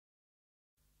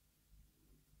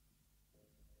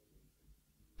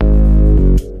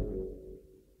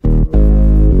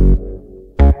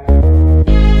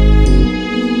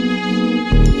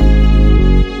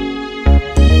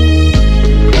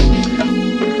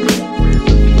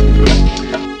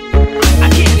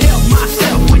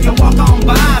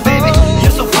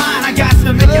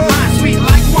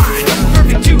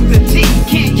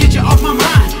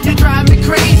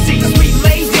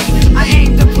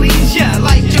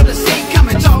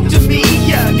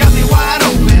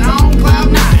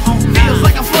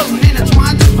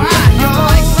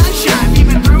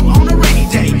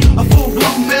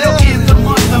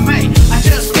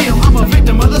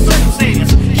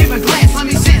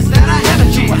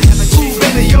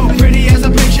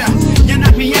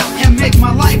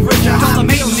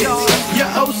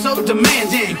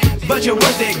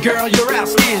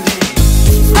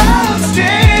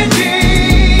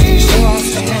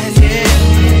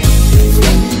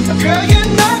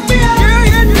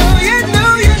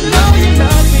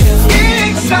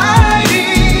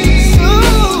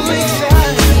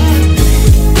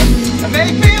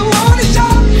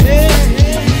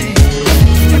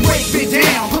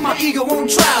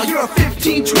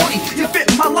15-20, you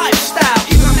fit my lifestyle.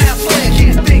 Even a mad player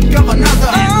can't think of another.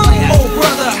 Oh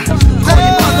brother, call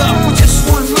your mother. With just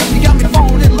one look, you got me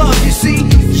falling in love. You see,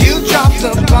 You dropped the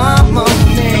bomb on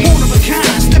me. one of a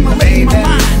kind, stimulating my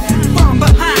mind. From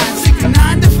behind,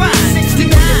 69 defined.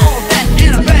 69, all that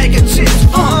in a bag of chips.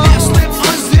 Half slip,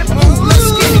 unzip, ooh, let's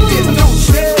get it. Don't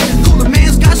trip, cooler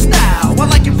man's got style. I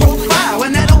like your profile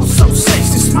and that oh so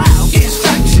sexy smile. Can't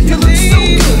stop you, you look so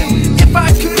good. If I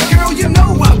could, girl, you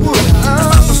know I would. I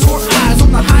love the sore eyes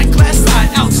on the high class side,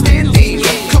 outstanding.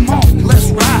 Come on, let's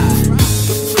ride.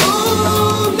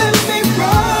 Ooh, let me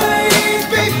ride,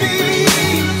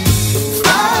 baby.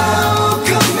 I'll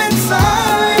come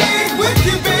inside with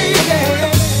you, baby.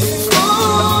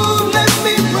 Ooh, let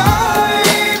me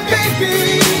ride,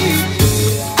 baby.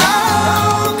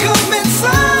 I'll come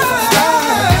inside.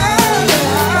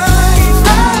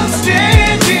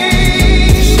 Outstanding.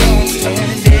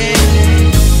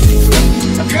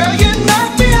 Girl, you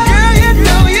knock me out. Girl, you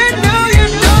know me out.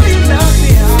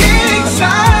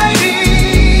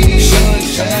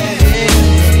 Exciting.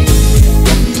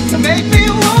 Make me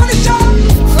wanna shout.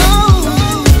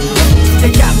 Oh,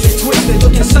 You got me twisted,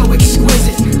 looking so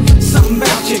exquisite. Something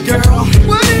about you, girl.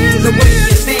 what is The way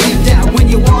you stand out when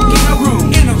you walk in a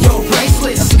room. Your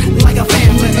bracelets, like a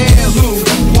family heirloom.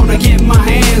 Wanna get my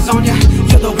hands on you.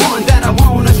 You're the one that I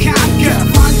wanna conquer.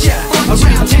 Find ya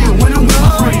around town when I'm with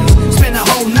my friends. Spend the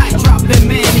whole night dropping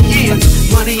many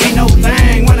ends. Money ain't no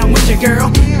thing when I'm with you, girl.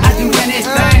 I do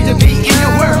anything to be in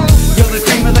your world. You're the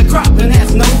cream of the crop, and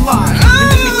that's no lie. You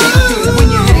make me feel good when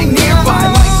you hang nearby.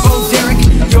 Like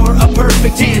Boyz, you're a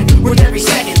perfect 10. Worth every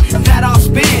second that I'll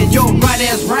spend. You're bright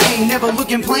as rain, never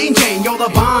looking plain Jane. You're the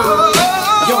bomb.